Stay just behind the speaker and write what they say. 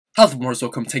Hello, most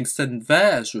welcome to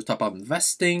Invest. We'll talk about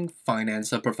investing,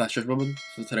 finance, and professionalism.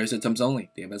 For today's items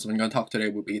only. The investment we're going to talk today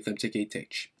will be Ethereum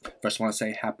TKTH. First, I want to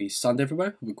say happy Sunday,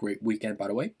 everybody. Have a great weekend, by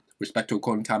the way. Respect to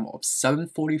recording time of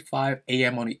 7:45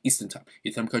 a.m. on the Eastern time.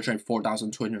 Ethereum could trade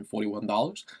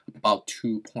 $4,241, about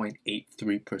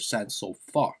 2.83% so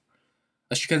far.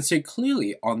 As you can see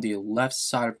clearly on the left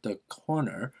side of the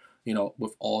corner,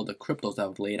 with all the cryptos that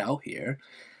I've laid out here,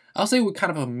 I'll say we're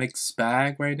kind of a mixed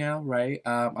bag right now, right?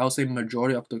 I'll say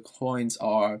majority of the coins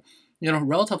are,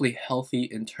 relatively healthy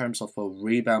in terms of a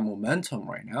rebound momentum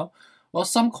right now. While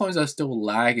some coins are still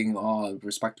lagging on with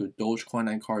respect to Dogecoin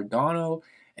and Cardano,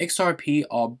 XRP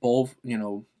are both,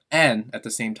 and at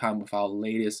the same time with our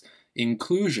latest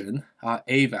inclusion,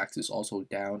 AVAX is also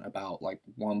down about like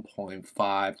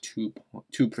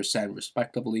 1.5–2%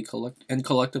 respectively,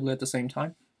 collectively at the same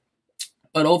time.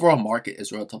 But overall market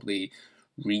is relatively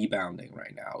rebounding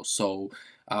right now, so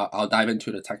I'll dive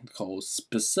into the technicals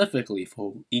specifically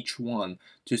for each one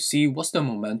to see what's the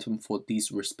momentum for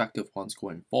these respective ones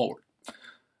going forward.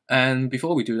 And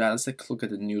before we do that, let's take a look at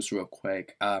the news real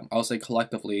quick. I'll say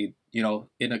collectively,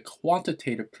 in a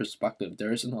quantitative perspective,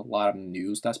 there isn't a lot of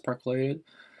news that's percolated.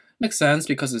 Makes sense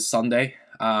because it's Sunday,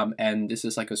 and this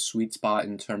is like a sweet spot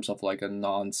in terms of like a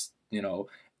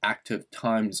active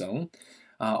time zone.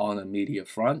 On the media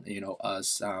front,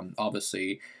 us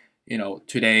obviously,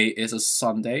 today is a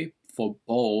Sunday for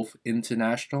both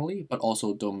internationally but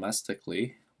also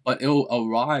domestically, but it will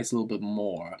arise a little bit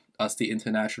more as the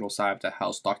international side of the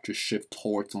house start to shift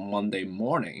towards Monday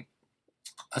morning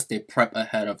as they prep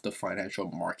ahead of the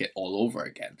financial market all over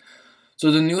again.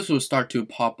 So the news will start to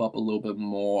pop up a little bit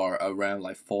more around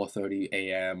like 4:30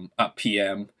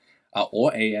 p.m.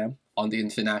 Or a.m. on the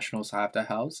international side of the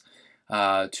house.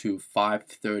 To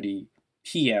 5:30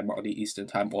 p.m. on the Eastern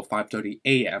time or 5:30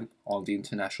 a.m. on the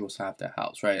international side of the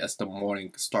house, right? As the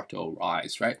morning start to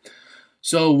arise, right?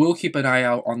 So we'll keep an eye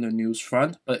out on the news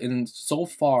front. But in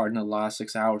the last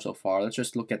 6 hours so far, let's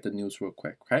just look at the news real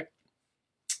quick, okay?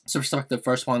 So select the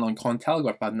first one on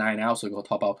Cointelegraph about 9 hours ago,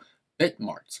 talk about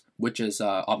Bitmart, which is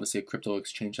obviously a crypto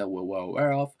exchange that we're well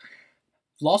aware of.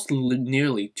 Lost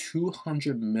nearly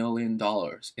 $200 million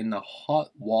in the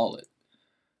hot wallet.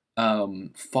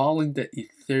 Following the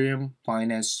Ethereum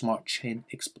Binance smart chain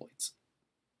exploits.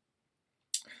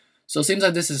 So it seems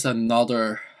like this is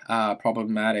another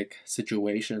problematic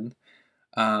situation.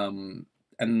 Another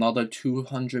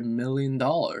 $200 million,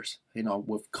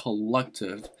 with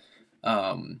collective,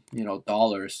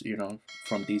 dollars,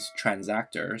 from these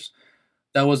transactors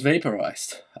that was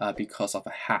vaporized because of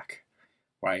a hack,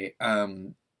 right?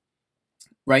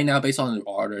 Right now, based on the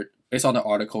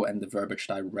article and the verbiage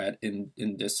that I read in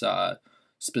this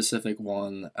specific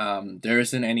one, there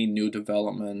isn't any new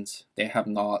developments. They have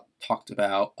not talked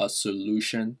about a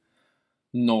solution,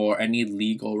 nor any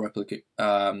legal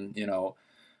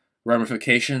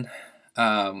ramification.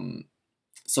 So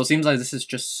it seems like this is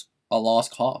just a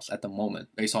lost cause at the moment,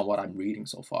 based on what I'm reading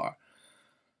so far.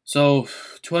 So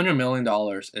 $200 million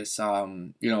is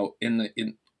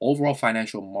in overall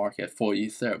financial market for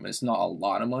Ethereum, it's not a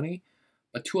lot of money.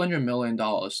 But $200 million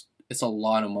is a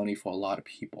lot of money for a lot of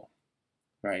people,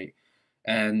 right?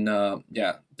 And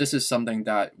yeah, this is something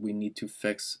that we need to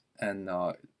fix and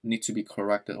need to be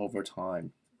corrected over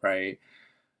time, right?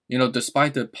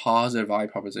 Despite the positive value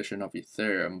proposition of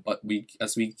Ethereum, but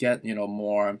as we get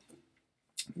more,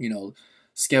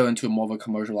 scale into more of a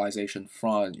commercialization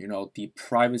front, the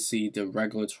privacy, the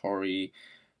regulatory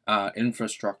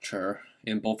infrastructure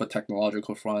in both a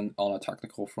technological front, on a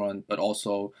technical front, but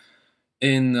also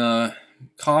in the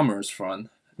commerce front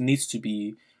needs to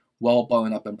be well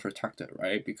buttoned up and protected,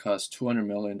 right? Because $200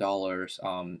 million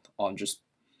on just,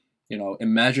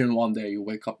 imagine one day you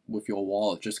wake up with your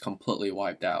wallet just completely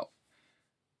wiped out.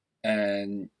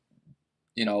 And,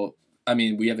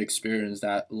 we have experienced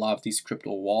that a lot of these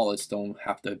crypto wallets don't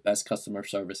have the best customer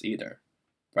service either,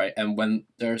 right? And when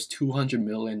there's $200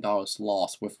 million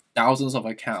lost with thousands of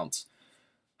accounts,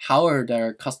 how are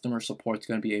their customer support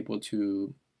going to be able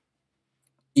to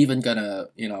even gonna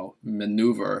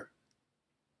maneuver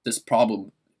this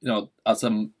problem at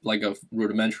some like a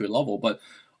rudimentary level? But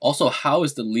also, how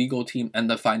is the legal team and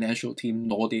the financial team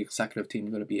nor the executive team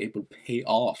going to be able to pay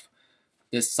off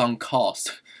this sunk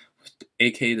cost,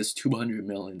 aka this $200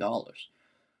 million,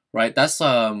 right? That's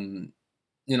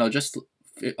just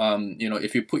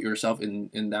if you put yourself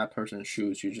in that person's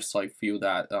shoes, you just like feel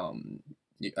that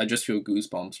I just feel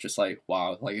goosebumps, just like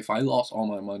wow, like if I lost all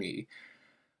my money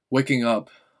waking up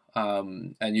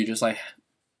and you just like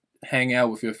hang out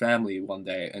with your family one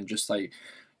day and just like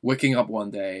waking up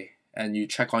one day and you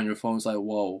check on your phone, it's like,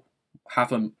 whoa,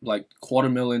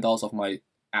 $250,000 of my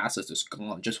assets is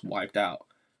gone, just wiped out.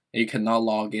 And you cannot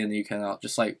log in, you cannot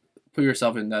just like put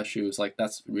yourself in that shoes. Like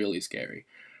that's really scary,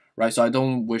 right? So I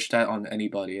don't wish that on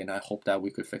anybody, and I hope that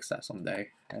we could fix that someday.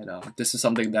 And this is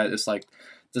something that is like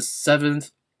the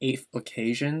 7th, 8th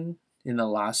occasion in the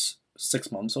last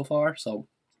 6 months so far. So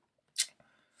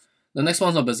the next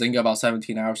one's on Bazinga about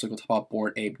 17 hours ago. Talk about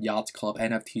Bored Ape Yacht Club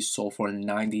NFT sold for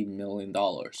 $90 million.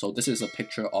 So this is a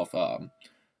picture of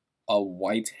a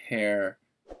white hair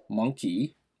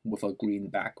monkey with a green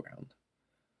background.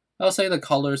 I'll say the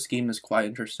color scheme is quite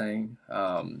interesting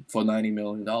for $90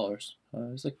 million.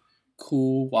 It's a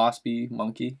cool waspy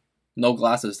monkey. No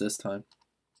glasses this time.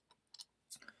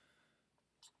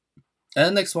 And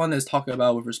the next one is talking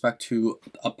about with respect to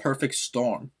a perfect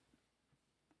storm.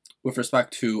 With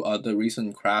respect to the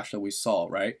recent crash that we saw,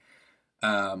 right?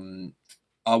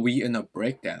 Are we in a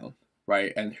breakdown,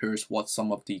 right? And here's what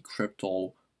some of the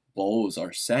crypto bulls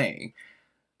are saying.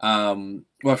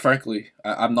 Well, frankly,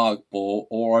 I'm not a bull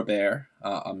or a bear.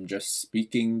 I'm just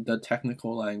speaking the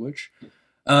technical language.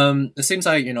 It seems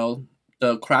like, you know,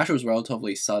 the crash was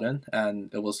relatively sudden,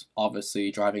 and it was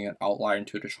obviously driving an outlier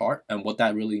into the chart. And what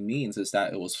that really means is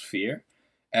that it was fear.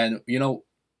 And, you know,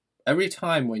 every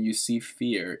time when you see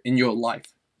fear in your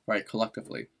life, right,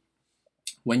 collectively,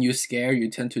 when you're scared, you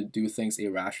tend to do things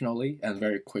irrationally and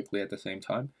very quickly at the same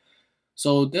time.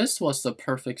 So this was the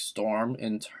perfect storm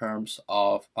in terms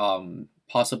of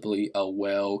possibly a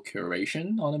whale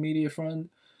curation on the media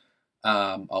front,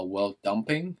 a whale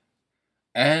dumping,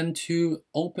 and to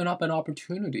open up an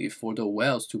opportunity for the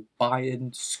whales to buy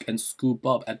in and scoop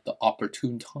up at the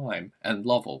opportune time and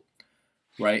level,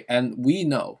 right? And we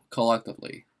know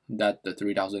collectively that the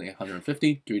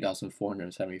 3,850,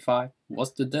 3,475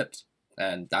 was the dips,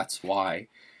 and that's why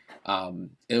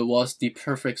it was the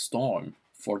perfect storm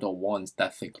for the ones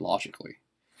that think logically.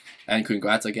 And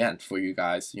congrats again for you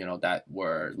guys, you know, that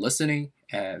were listening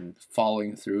and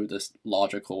following through this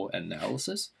logical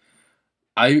analysis.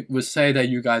 I would say that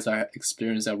you guys are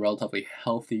experiencing a relatively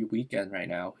healthy weekend right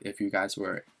now if you guys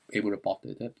were able to bought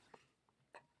the dip,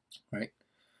 right?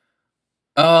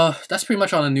 That's pretty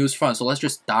much on the news front. So let's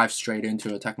just dive straight into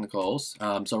the technicals.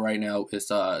 So right now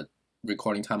it's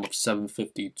recording time of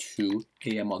 7:52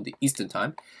 a.m. on the Eastern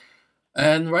time.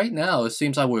 And right now, it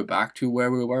seems like we're back to where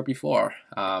we were before.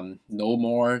 No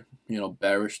more, you know,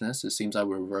 bearishness. It seems like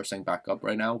we're reversing back up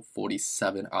right now,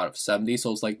 47 out of 70.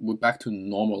 So it's like we're back to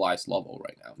normalized level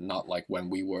right now, not like when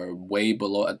we were way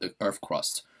below at the Earth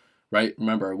crust, right?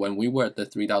 Remember, when we were at the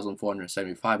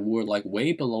 3,475, we were like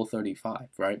way below 35,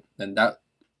 right? And that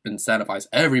incentivized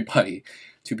everybody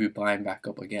to be buying back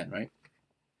up again, right?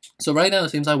 So right now, it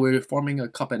seems like we're forming a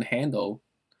cup and handle.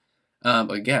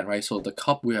 Again, right, so the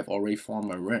cup, we have already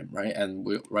formed a rim, right, and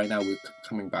right now we're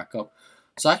coming back up.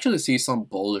 So I actually see some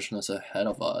bullishness ahead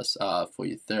of us for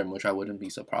Ethereum, which I wouldn't be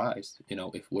surprised, you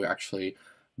know, if we're actually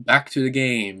back to the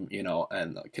game, you know,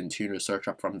 and continue to search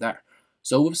up from there.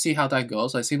 So we'll see how that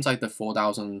goes. It seems like the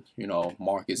 4,000, you know,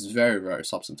 mark is very, very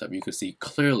substantive. You can see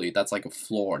clearly that's like a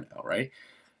floor now, right?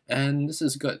 And this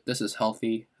is good. This is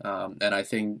healthy, and I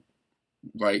think,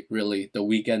 right, really the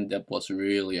weekend dip was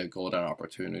really a golden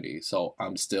opportunity. So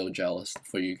I'm still jealous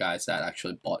for you guys that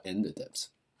actually bought in the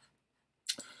dips.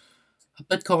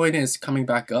 Bitcoin is coming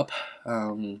back up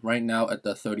right now at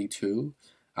the 32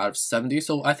 out of 70.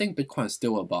 So I think Bitcoin is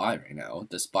still a buy right now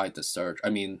despite the surge.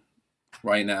 I mean,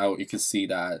 right now you can see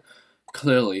that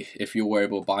clearly if you were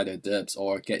able to buy the dips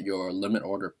or get your limit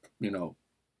order, you know,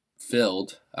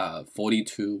 filled,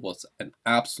 42 was an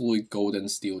absolutely golden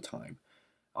steal time.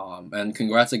 And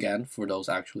congrats again for those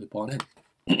actually bought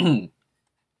in.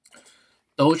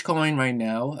 Dogecoin right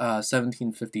now,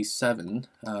 1757.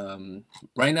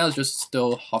 Right now is just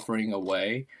still hovering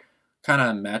away, kind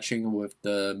of matching with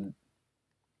the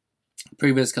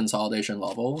previous consolidation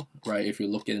level, right? If you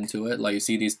look into it, like you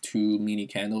see these two mini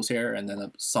candles here, and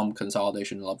then some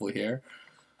consolidation level here.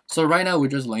 So right now we're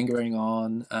just lingering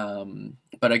on,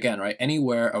 but again, right,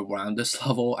 anywhere around this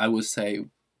level, I would say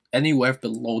anywhere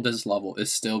below this level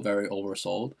is still very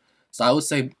oversold. So I would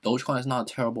say Dogecoin is not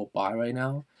a terrible buy right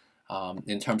now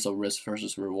in terms of risk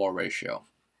versus reward ratio.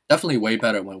 Definitely way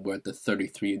better when we're at the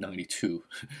 33.92,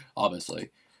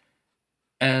 obviously.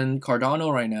 And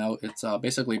Cardano right now, it's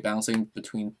basically bouncing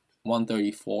between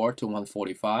 134 to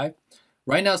 145.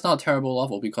 Right now it's not a terrible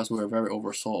level because we're very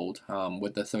oversold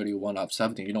with the 31 up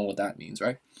 70. You know what that means,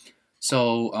 right?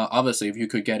 So obviously, if you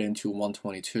could get into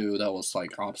 122, that was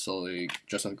like absolutely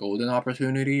just a golden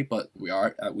opportunity. But we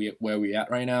are at where we at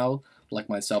right now. Like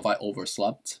myself, I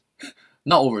overslept.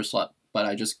 Not overslept, but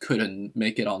I just couldn't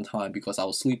make it on time because I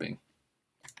was sleeping.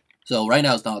 So right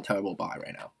now, it's not a terrible buy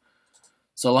right now.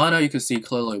 Solana, you can see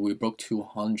clearly we broke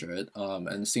 200,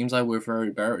 and it seems like we're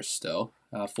very bearish still.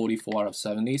 44 out of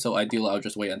 70. So ideally, I'll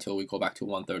just wait until we go back to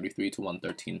 133 to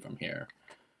 113 from here.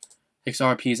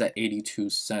 XRP is at 82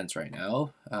 cents right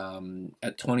now.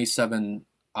 At 27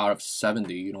 out of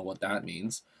 70, you know what that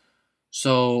means.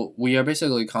 So we are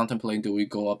basically contemplating, do we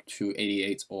go up to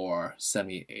 88 or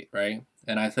 78, right?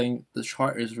 And I think the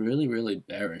chart is really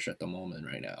bearish at the moment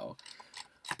right now.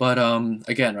 But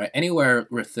again, right, anywhere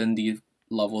within the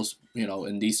levels, you know,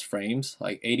 in these frames,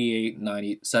 like 88,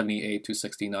 90, 78 to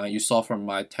 69, you saw from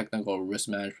my technical risk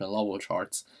management level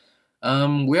charts,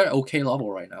 we're at okay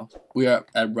level right now. We are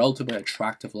at a relatively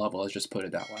attractive level, let's just put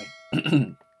it that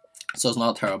way. So it's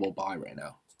not a terrible buy right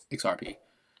now, XRP.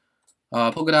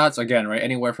 Polkadots, again, right,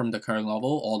 anywhere from the current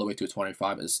level all the way to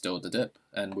 25 is still the dip,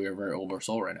 and we are very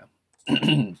oversold right now.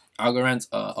 ALGORAND's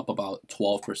up about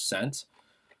 12%.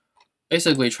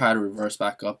 Basically try to reverse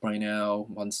back up right now,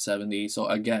 170. So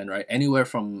again, right, anywhere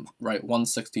from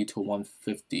 160 to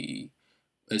 150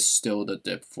 is still the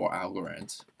dip for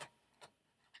ALGORAND.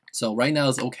 So right now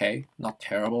is okay, not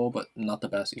terrible, but not the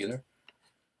best either.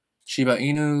 Shiba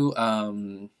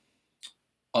Inu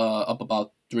up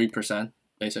about 3%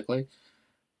 basically.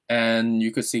 And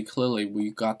you could see clearly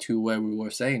we got to where we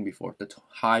were saying before, the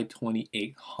high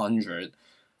 2800,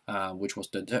 which was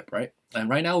the dip, right? And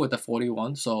right now with the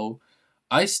 41, so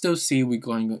I still see we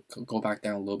going to go back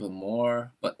down a little bit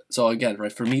more. But so again,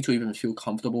 right, for me to even feel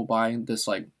comfortable buying this,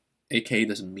 like, aka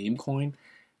this meme coin,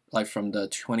 like from the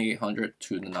 2800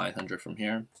 to the 900 from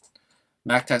here.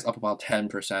 MACTEX up about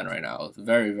 10% right now. It's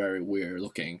very weird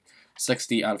looking.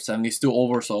 60 out of 70, still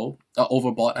oversold,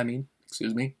 overbought, I mean,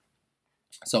 excuse me.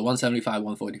 So 175,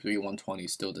 143, 120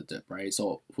 still the dip, right?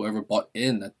 So whoever bought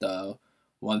in at the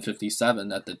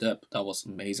 157 at the dip, that was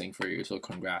amazing for you, so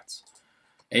congrats.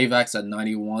 AVAX at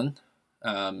 91,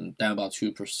 down about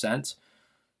 2%.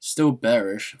 Still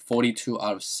bearish, 42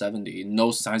 out of 70.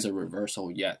 No signs of reversal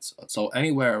yet. So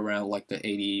anywhere around like the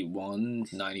 81,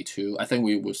 92, I think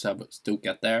we will still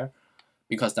get there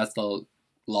because that's the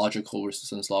logical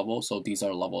resistance level. So these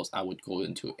are levels I would go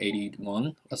into.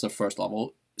 81 as the first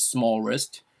level. Small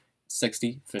risk,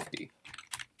 60, 50.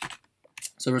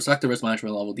 So respect the risk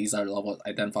management level. These are the levels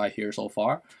identified here so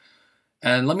far.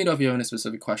 And let me know if you have any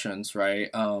specific questions, right?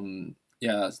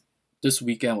 Yeah, this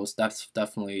weekend was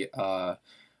definitely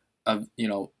you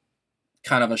know,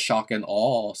 kind of a shock and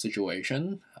awe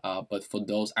situation. But for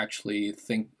those actually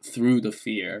think through the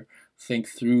fear, think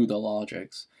through the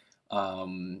logics,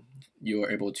 you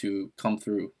are able to come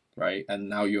through, right? And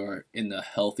now you're in a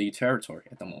healthy territory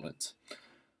at the moment,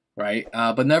 right?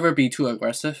 But never be too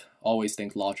aggressive. Always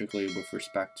think logically with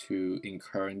respect to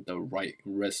incurring the right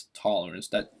risk tolerance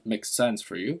that makes sense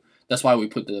for you. That's why we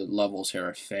put the levels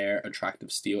here: fair,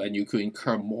 attractive, steal, and you could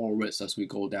incur more risk as we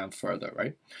go down further,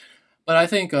 right? But I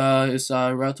think it's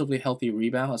a relatively healthy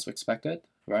rebound as expected,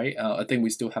 right? I think we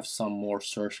still have some more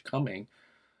surge coming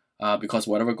because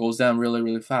whatever goes down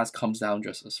really fast comes down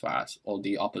just as fast, or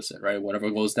the opposite, right?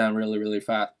 Whatever goes down really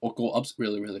fast or go up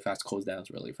really fast goes down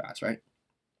really fast, right?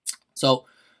 So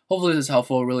hopefully this is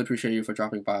helpful. Really appreciate you for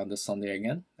dropping by on this Sunday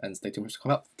again, and stay tuned for us to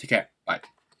come out. Take care. Bye.